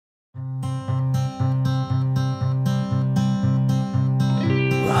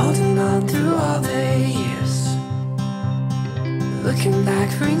gone through all the years. Looking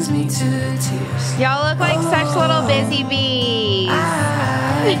back brings me to tears. Y'all look like such little busy bees. I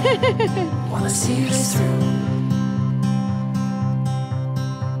wanna see this through.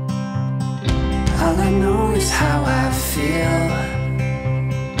 All I know is how I feel,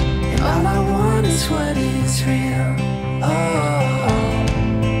 and all I want is what is real. Oh,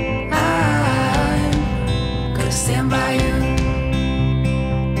 I'm gonna stand by you,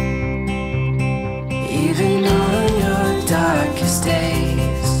 even on your darkest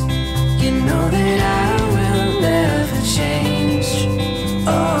days. You know that I will never change.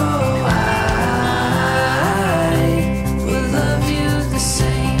 Oh, I will love you the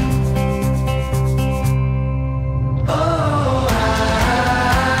same. Oh,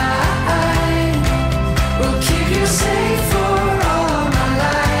 I will keep you safe for all my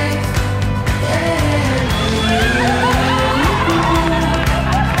life. And you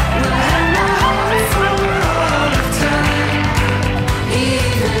will have my heart for all of time.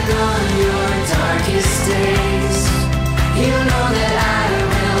 Even on your darkest days, you know that I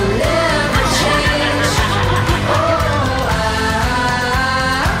will never change. Oh,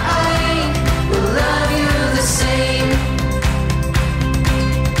 I will love you the same.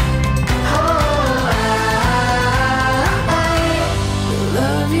 Oh, I will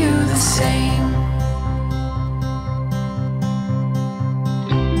love you the same.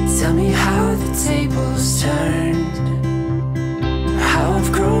 Tell me how the tables turned, or how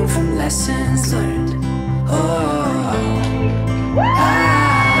I've grown from lessons learned. Oh, I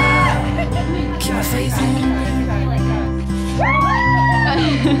keep my faith in you.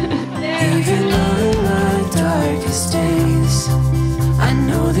 Even on my darkest days, I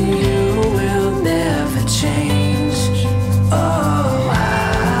know that you will never change. Oh, I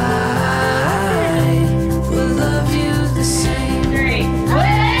will love you the same.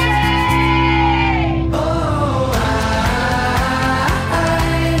 Oh, I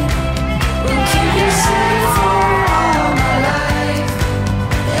will keep you safe for all my life.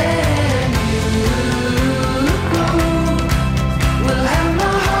 And you will have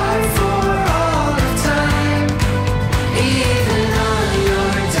my heart for all of time. Even on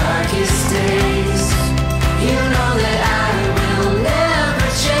your darkest days, you know that I will never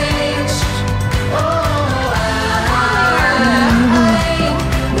change. Oh, I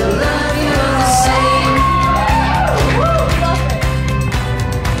will love you the same.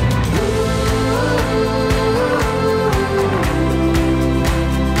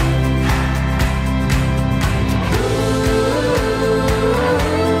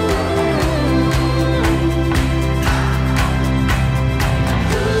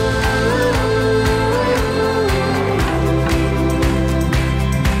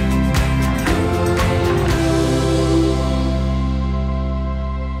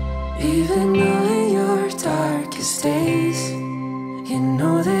 Even on your darkest days, you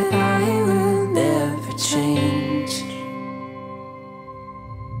know that I will never change.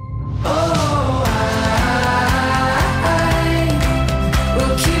 Oh, I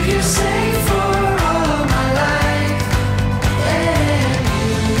will keep you safe for all my life. And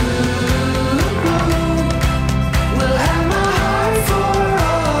you will have my heart for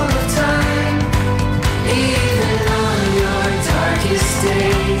all of time. Even on your darkest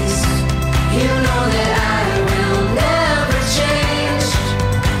days, you know that I will never change.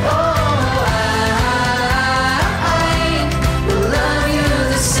 Oh, I will love you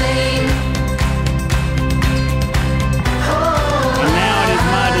the same. Oh, And now it is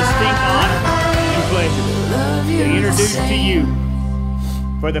my distinct honor and pleasure love you to introduce the to same. you,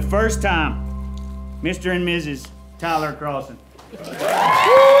 for the first time, Mr. and Mrs. Tyler Crossen.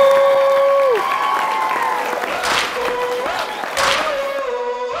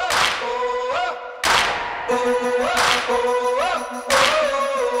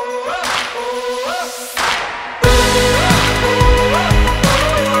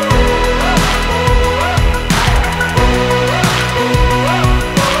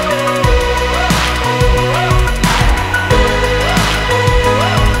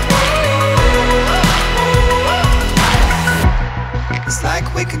 It's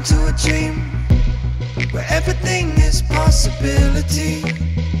like waking to a dream where everything is possibility,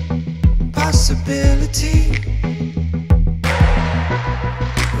 possibility.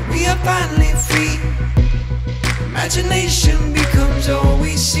 We are finally free. Imagination becomes all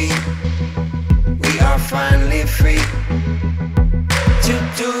we see. We are finally free to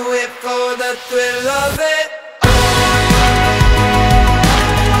do it for the thrill of it.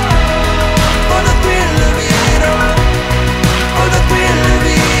 For the thrill of it all. For the thrill of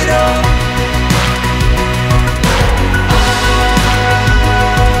it all.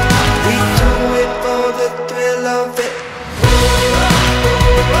 We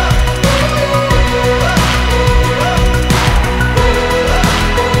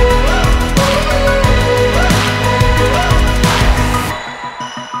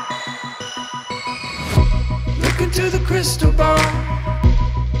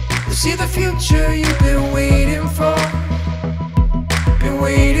future you've been waiting for. Been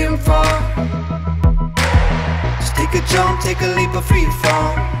waiting for. Just take a jump, take a leap of free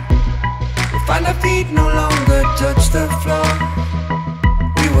fall. We'll find our feet no longer touch the floor.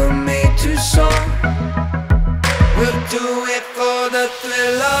 We were made to soar. We'll do it for the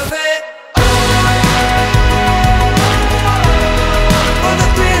thrill of it.